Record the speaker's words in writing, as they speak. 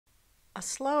A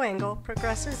slow angle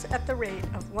progresses at the rate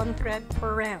of 1 thread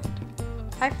per round.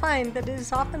 I find that it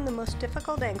is often the most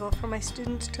difficult angle for my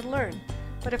students to learn,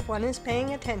 but if one is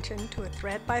paying attention to a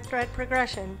thread-by-thread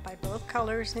progression by both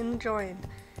colors in the join,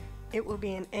 it will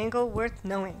be an angle worth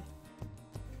knowing.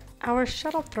 Our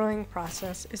shuttle throwing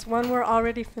process is one we're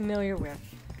already familiar with.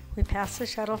 We pass the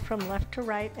shuttle from left to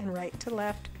right and right to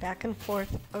left, back and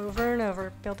forth, over and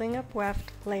over, building up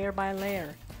weft layer by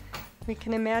layer. We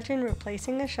can imagine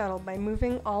replacing a shuttle by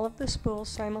moving all of the spools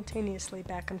simultaneously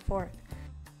back and forth.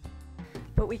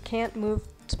 But we can't move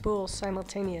spools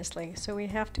simultaneously, so we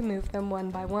have to move them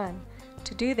one by one.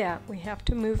 To do that, we have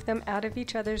to move them out of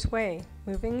each other's way,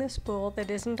 moving the spool that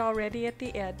isn't already at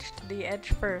the edge to the edge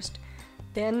first,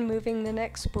 then moving the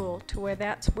next spool to where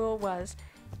that spool was,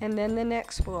 and then the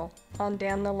next spool, on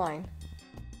down the line.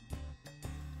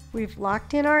 We've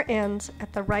locked in our ends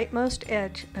at the rightmost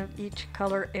edge of each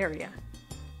color area.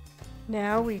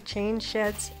 Now we chain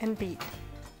sheds and beat.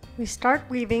 We start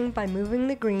weaving by moving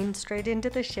the green straight into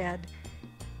the shed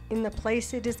in the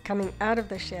place it is coming out of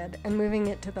the shed and moving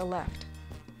it to the left.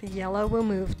 The yellow will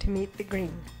move to meet the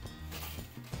green.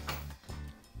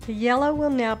 The yellow will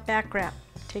now back wrap,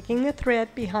 taking the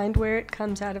thread behind where it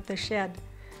comes out of the shed.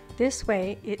 This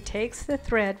way, it takes the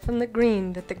thread from the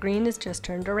green that the green is just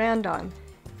turned around on,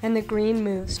 and the green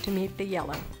moves to meet the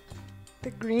yellow.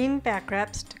 The green back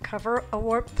wraps to cover a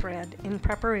warp thread in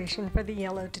preparation for the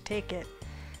yellow to take it.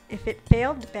 If it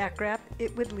failed to back wrap,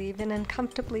 it would leave an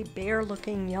uncomfortably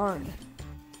bare-looking yarn.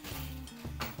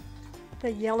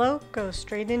 The yellow goes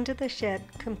straight into the shed,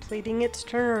 completing its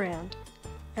turnaround,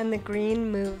 and the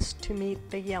green moves to meet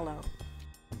the yellow.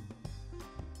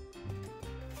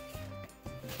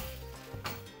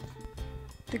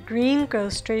 The green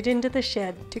goes straight into the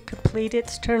shed to complete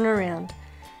its turnaround,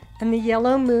 and the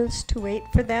yellow moves to wait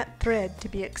for that thread to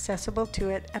be accessible to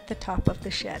it at the top of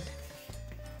the shed.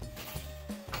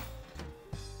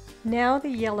 Now the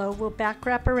yellow will back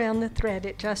wrap around the thread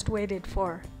it just waited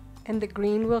for, and the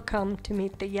green will come to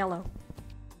meet the yellow.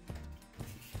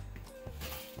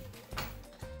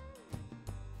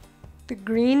 The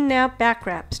green now back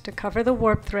wraps to cover the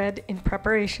warp thread in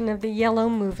preparation of the yellow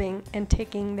moving and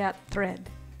taking that thread.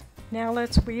 Now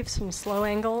let's weave some slow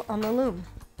angle on the loom.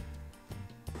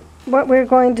 What we're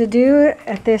going to do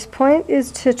at this point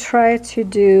is to try to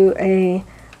do a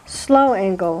slow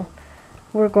angle.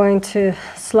 We're going to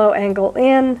slow angle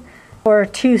in for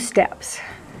 2 steps,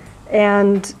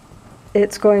 and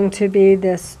it's going to be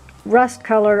this rust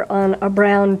color on a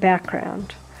brown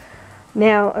background.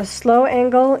 Now, a slow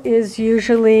angle is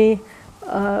usually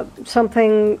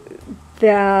something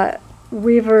that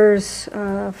weavers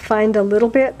find a little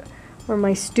bit, or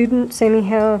my students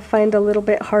anyhow, find a little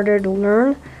bit harder to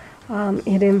learn.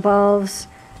 It involves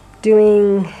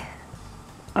doing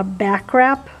a back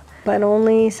wrap, but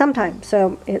only sometimes,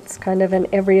 so it's kind of an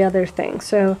every other thing.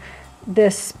 So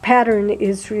this pattern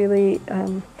is really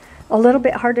a little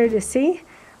bit harder to see,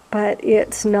 but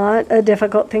it's not a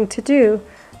difficult thing to do.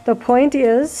 The point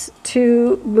is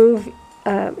to move,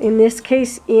 in this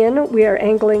case in, we are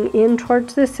angling in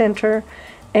towards the center,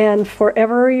 and for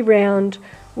every round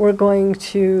we're going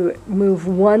to move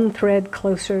 1 thread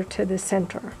closer to the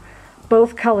center.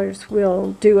 Both colors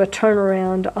will do a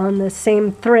turnaround on the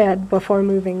same thread before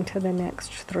moving to the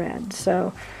next thread.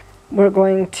 So we're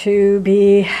going to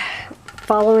be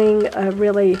following a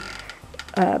really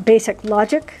basic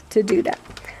logic to do that.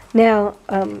 Now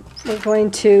we're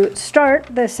going to start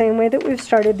the same way that we've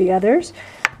started the others.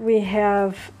 We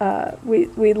have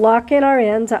we lock in our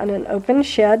ends on an open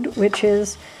shed, which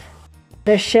is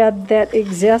the shed that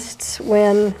exists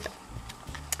when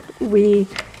we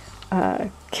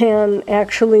can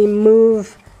actually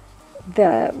move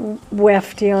the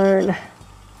weft yarn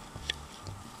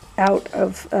out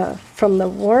of from the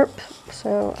warp.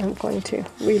 So I'm going to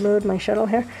reload my shuttle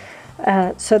here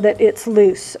so that it's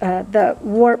loose. The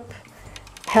warp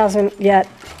hasn't yet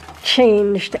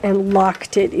changed and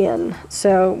locked it in,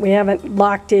 so we haven't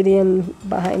locked it in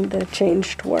behind the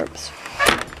changed warps.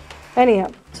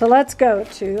 Anyhow, so let's go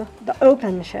to the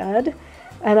open shed,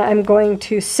 and I'm going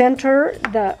to center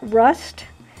the rust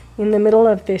in the middle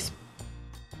of this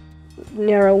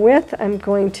narrow width. I'm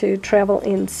going to travel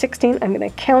in 16. I'm going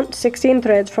to count 16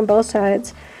 threads from both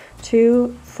sides.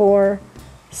 2, 4,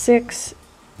 6,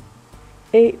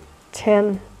 8,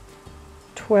 10,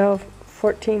 12,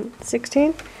 14,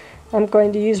 16. I'm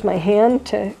going to use my hand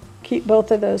to keep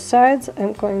both of those sides.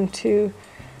 I'm going to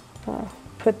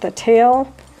put the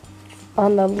tail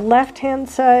on the left-hand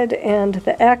side and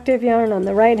the active yarn on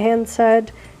the right-hand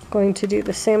side. Going to do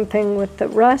the same thing with the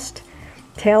rust.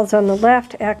 Tails on the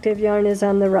left, active yarn is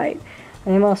on the right.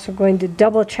 I am also going to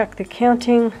double check the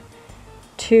counting.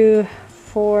 2,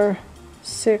 4,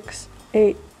 6,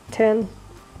 8, 10,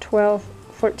 12,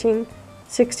 14,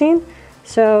 16.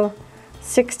 So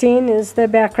 16 is the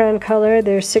background color.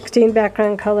 There's 16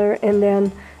 background color, and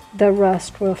then the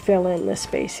rust will fill in the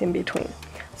space in between.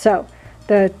 So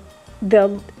the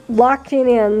locked in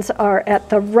ends are at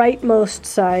the rightmost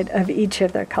side of each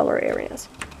of the color areas.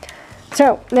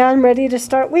 So now I'm ready to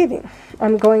start weaving.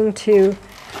 I'm going to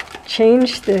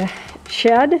change the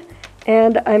shed,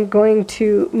 and I'm going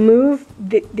to move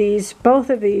both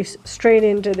of these straight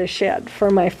into the shed for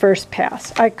my first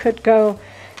pass. I could go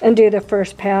and do the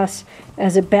first pass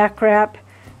as a back wrap,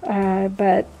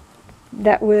 but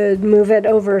that would move it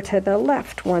over to the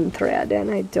left one thread,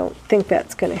 and I don't think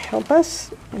that's going to help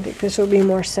us. I think this will be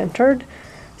more centered.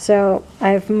 So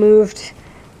I've moved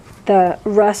the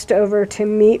rust over to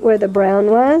meet where the brown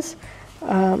was.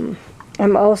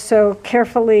 I'm also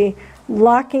carefully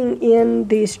locking in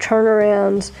these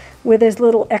turnarounds with as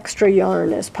little extra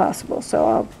yarn as possible. So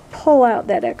I'll pull out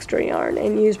that extra yarn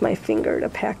and use my finger to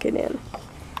pack it in.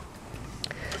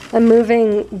 I'm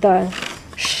moving the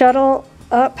shuttle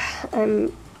up.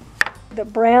 The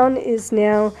brown is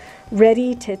now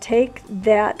ready to take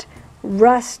that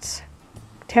rust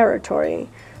territory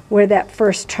where that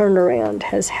first turnaround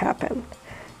has happened.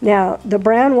 Now the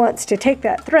brown wants to take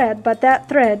that thread, but that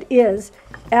thread is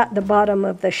at the bottom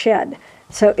of the shed,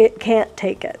 so it can't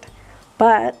take it.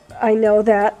 But I know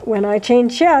that when I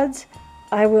change sheds,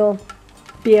 I will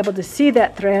be able to see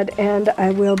that thread and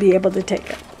I will be able to take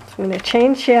it. So I'm going to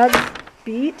change sheds,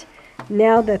 beat.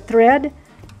 Now the thread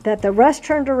that the rust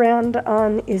turned around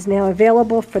on is now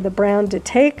available for the brown to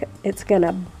take. It's going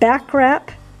to back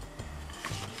wrap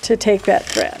to take that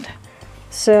thread.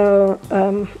 So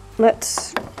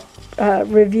let's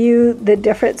review the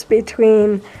difference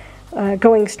between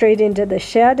going straight into the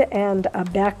shed and a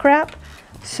back wrap.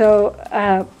 So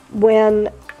when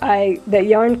the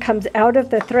yarn comes out of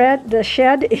the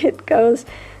shed, it goes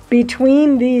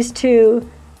between these two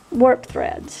warp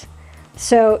threads.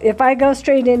 So if I go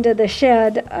straight into the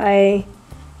shed, I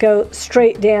go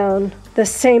straight down the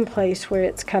same place where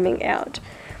it's coming out.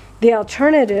 The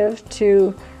alternative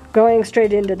to going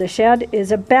straight into the shed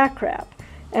is a back wrap.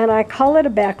 And I call it a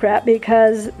back wrap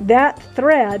because that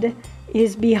thread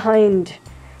is behind.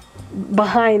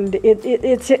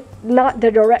 It's not the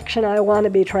direction I want to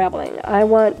be traveling. I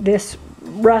want this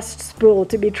rust spool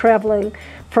to be traveling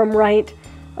from left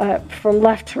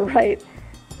to right,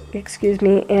 excuse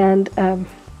me, and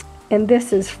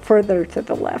this is further to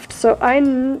the left. So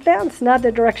that's not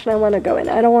the direction I want to go in.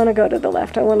 I don't want to go to the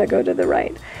left. I want to go to the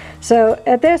right. So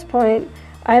at this point,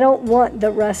 I don't want the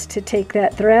rust to take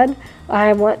that thread.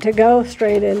 I want to go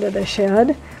straight into the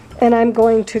shed, and I'm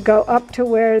going to go up to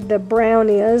where the brown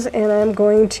is, and I'm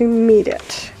going to meet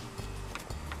it.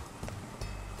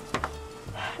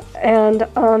 And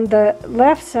on the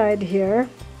left side here,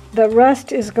 the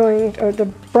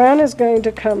brown is going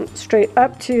to come straight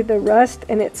up to the rust,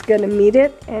 and it's going to meet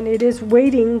it, and it is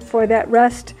waiting for that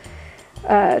rust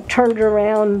turned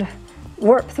around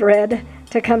warp thread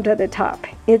to come to the top.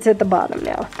 It's at the bottom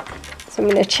now. So I'm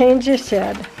going to change the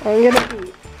shed. I'm going to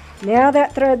beat. Now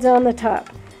that thread's on the top.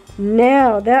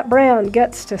 Now that brown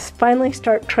gets to finally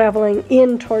start traveling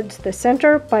in towards the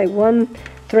center by one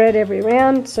thread every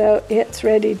round. So it's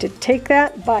ready to take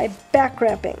that by back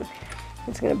wrapping.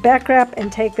 It's going to back wrap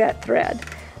and take that thread.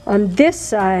 On this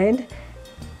side,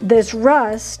 this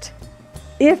rust,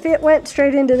 if it went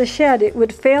straight into the shed, it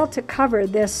would fail to cover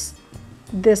this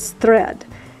thread.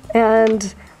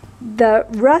 And the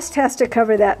rust has to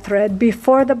cover that thread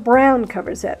before the brown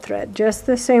covers that thread, just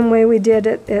the same way we did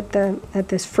it at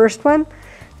this first one.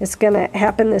 It's going to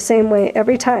happen the same way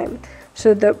every time.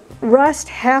 So the rust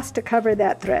has to cover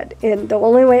that thread, and the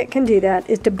only way it can do that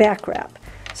is to back wrap.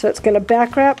 So it's going to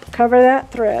back wrap, cover that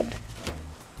thread,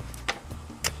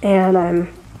 and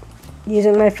I'm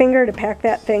using my finger to pack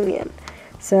that thing in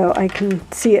so I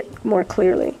can see it more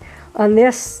clearly. On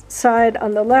this side,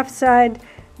 on the left side,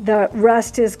 the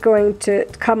rust is going to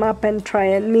come up and try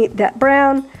and meet that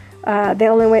brown. The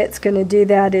only way it's going to do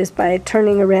that is by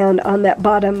turning around on that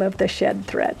bottom of the shed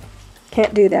thread.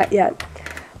 Can't do that yet.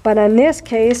 But in this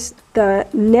case, the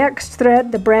next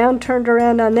thread, the brown turned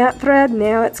around on that thread.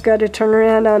 Now it's got to turn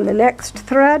around on the next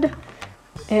thread.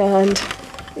 And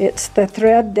it's the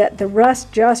thread that the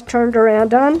rust just turned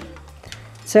around on.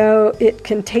 So it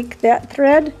can take that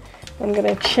thread. I'm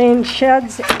going to change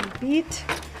sheds and beat.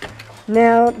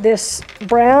 Now this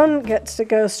brown gets to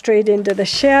go straight into the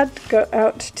shed, go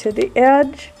out to the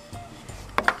edge.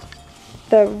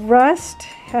 The rust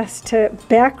has to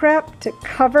back wrap to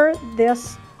cover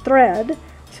this thread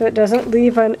so it doesn't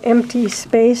leave an empty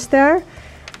space there.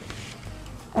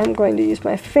 I'm going to use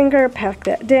my finger, pack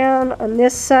that down. On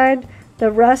this side,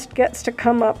 the rust gets to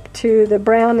come up to the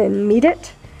brown and meet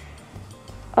it.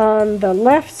 On the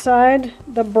left side,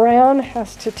 the brown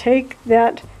has to take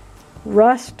that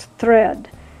rust thread.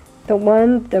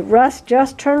 The rust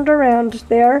just turned around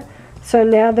there, so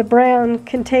now the brown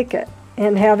can take it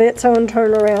and have its own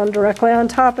turnaround directly on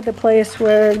top of the place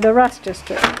where the rust just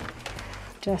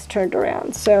turned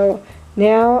around. So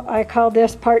now I call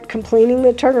this part completing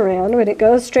the turnaround. When it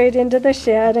goes straight into the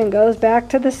shed and goes back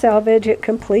to the salvage, it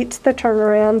completes the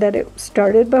turnaround that it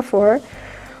started before.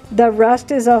 The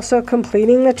rust is also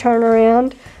completing the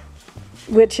turnaround,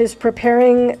 which is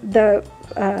preparing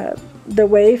the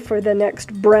way for the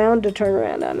next brown to turn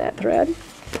around on that thread.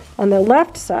 On the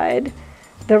left side,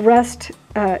 the rust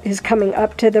is coming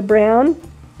up to the brown,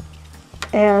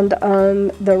 and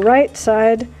on the right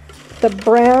side, the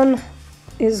brown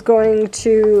is going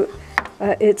to,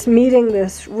 it's meeting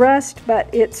this rust, but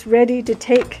it's ready to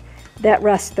take that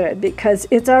rust thread because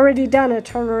it's already done a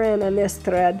turnaround on this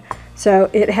thread, so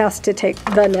it has to take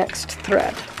the next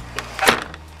thread.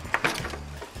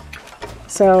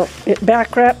 So it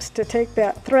back wraps to take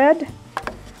that thread.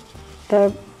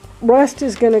 The rust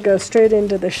is going to go straight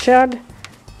into the shed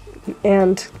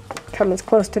and come as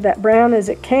close to that brown as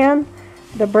it can.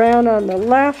 The brown on the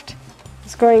left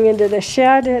is going into the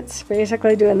shed. It's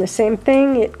basically doing the same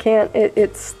thing.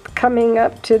 It's coming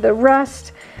up to the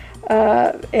rust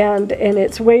and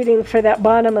it's waiting for that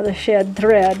bottom of the shed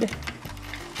thread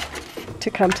to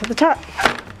come to the top.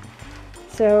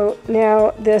 So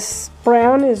now this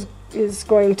brown is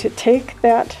going to take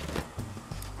that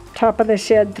top of the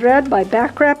shed thread by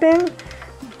back wrapping.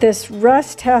 This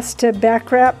rust has to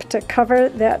back wrap to cover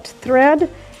that thread,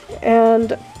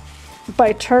 and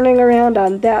by turning around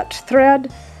on that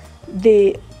thread,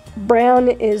 the brown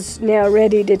is now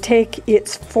ready to take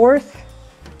its fourth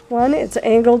one. It's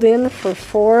angled in for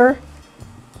 4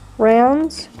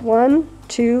 rounds. 1,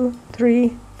 2,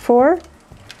 3, 4.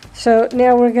 So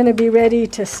now we're going to be ready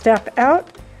to step out.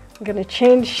 I'm going to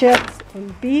change shifts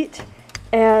and beat,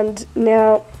 and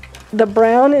now the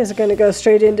brown is going to go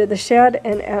straight into the shed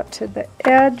and out to the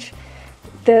edge.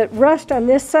 The rust on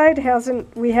this side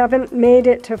we haven't made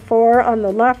it to 4 on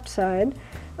the left side.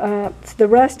 So the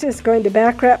rust is going to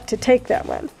back wrap to take that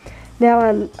one. Now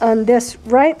on this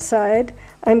right side,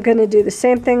 I'm going to do the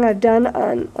same thing I've done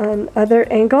on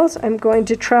other angles. I'm going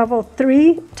to travel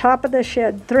 3 top of the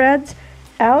shed threads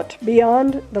out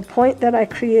beyond the point that I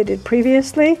created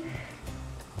previously.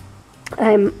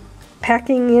 I'm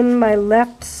packing in my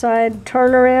left side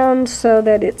turnaround so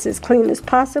that it's as clean as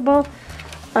possible.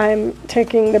 I'm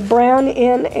taking the brown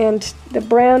in, and the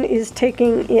brown is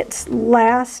taking its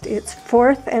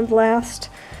 4th and last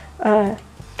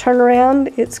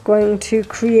turnaround. It's going to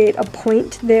create a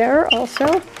point there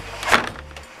also.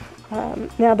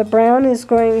 Now the brown is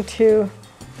going to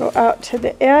go out to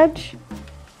the edge.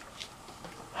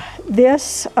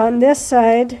 On this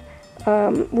side,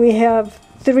 we have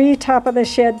 3 top of the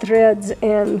shed threads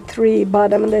and 3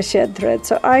 bottom of the shed threads.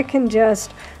 So I can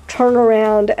just turn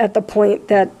around at the point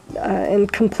that, and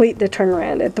complete the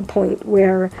turnaround at the point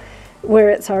where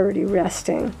it's already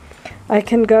resting. I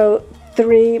can go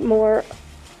 3 more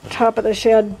top of the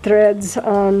shed threads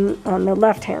on the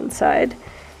left-hand side.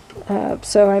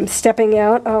 So I'm stepping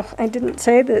out. Oh, I didn't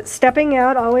say that stepping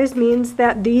out always means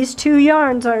that these 2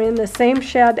 yarns are in the same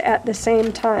shed at the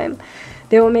same time.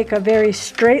 They will make a very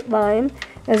straight line,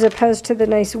 as opposed to the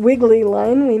nice wiggly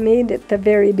line we made at the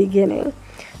very beginning.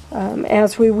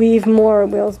 As we weave more,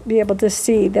 we'll be able to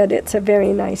see that it's a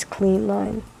very nice clean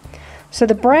line. So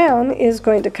the brown is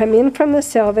going to come in from the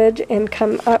selvage and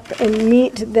come up and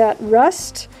meet that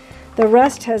rust. The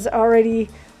rust has already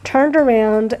turned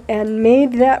around and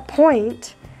made that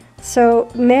point. So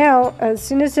now, as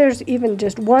soon as there's even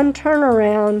just one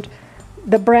turnaround,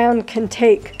 the brown can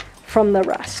take from the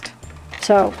rust.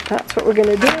 So that's what we're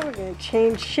going to do. We're going to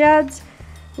change sheds.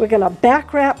 We're going to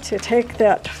back wrap to take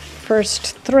that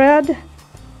first thread.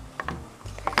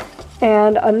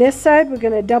 And on this side, we're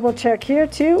going to double check here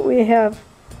too. We have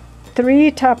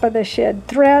 3 top of the shed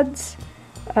threads.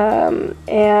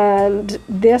 And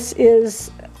this is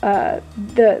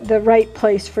the right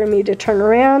place for me to turn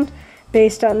around.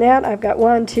 Based on that, I've got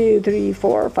 1, 2, 3,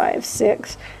 4, 5,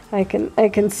 6. I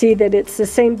can see that it's the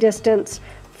same distance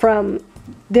from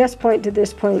this point to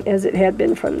this point as it had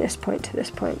been from this point to this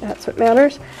point. That's what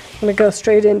matters. I'm going to go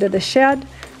straight into the shed.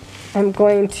 I'm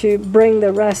going to bring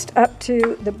the rust up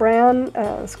to the brown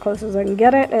as close as I can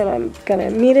get it, and I'm going to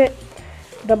meet it.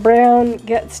 the brown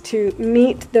gets to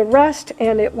meet the rust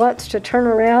and it wants to turn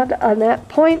around on that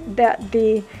point that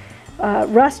the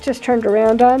rust just turned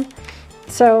around on.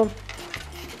 So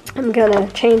I'm gonna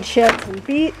change sheds and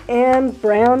beat, and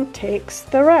brown takes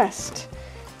the rest.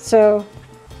 So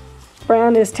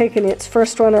brown is taking its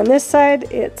first one on this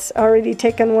side, it's already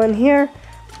taken one here.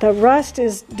 The rust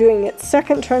is doing its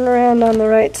second turnaround on the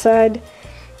right side.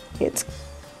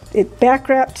 It back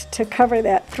wrapped to cover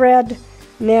that thread.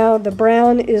 Now the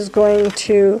brown is going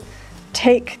to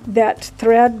take that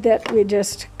thread that we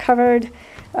just covered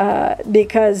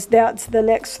because that's the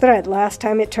next thread. Last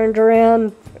time it turned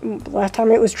around, last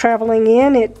time it was traveling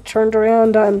in, it turned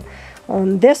around on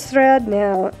this thread.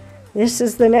 Now this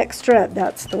is the next thread.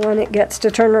 That's the one it gets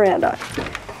to turn around on.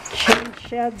 Change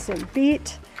sheds and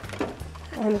beat.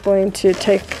 I'm going to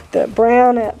take the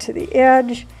brown out to the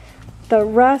edge. The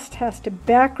rust has to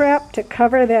back wrap to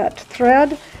cover that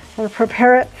thread and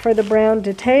prepare it for the brown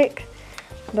to take.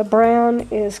 The brown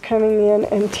is coming in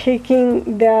and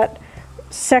taking that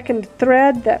second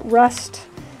thread, that rust,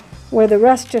 where the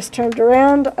rust just turned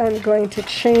around. I'm going to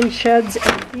change sheds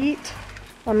and beat.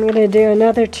 I'm going to do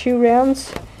another 2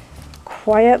 rounds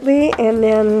quietly and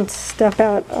then step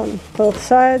out on both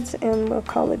sides, and we'll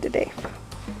call it a day.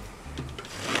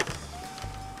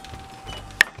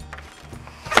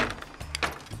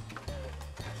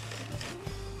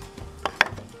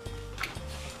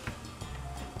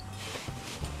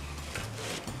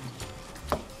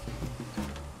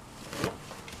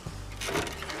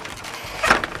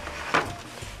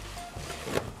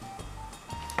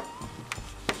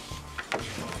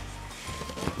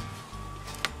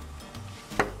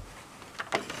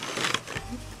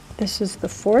 This is the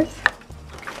 4th,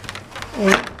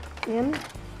 in,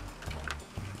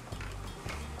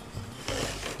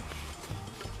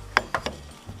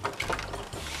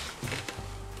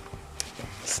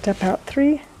 step out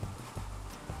 3,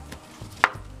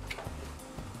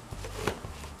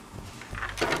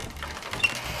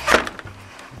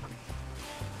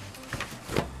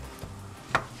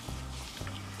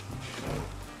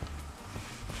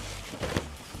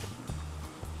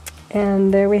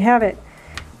 and there we have it.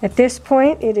 At this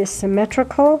point, it is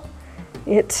symmetrical.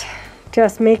 It's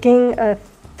just making a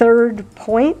 3rd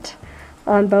point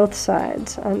on both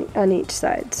sides, on each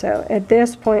side. So at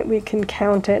this point, we can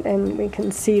count it and we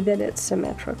can see that it's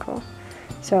symmetrical.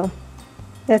 So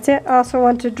that's it. Also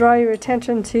want to draw your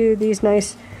attention to these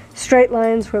nice straight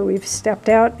lines where we've stepped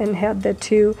out and had the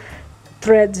 2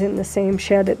 threads in the same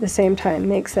shed at the same time.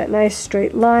 Makes that nice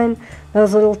straight line.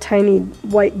 Those little tiny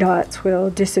white dots will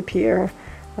disappear.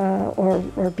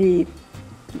 Or be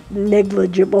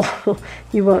negligible.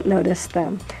 You won't notice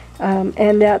them.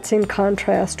 And that's in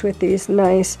contrast with these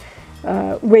nice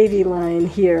wavy line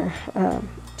here.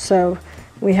 So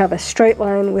we have a straight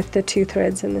line with the 2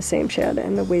 threads in the same shed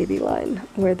and the wavy line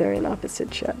where they're in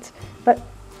opposite sheds. But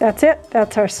that's it.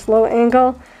 That's our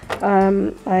SlowAngle.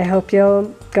 I hope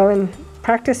you'll go and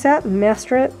practice that and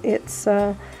master it. It's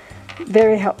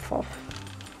very helpful.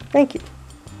 Thank you.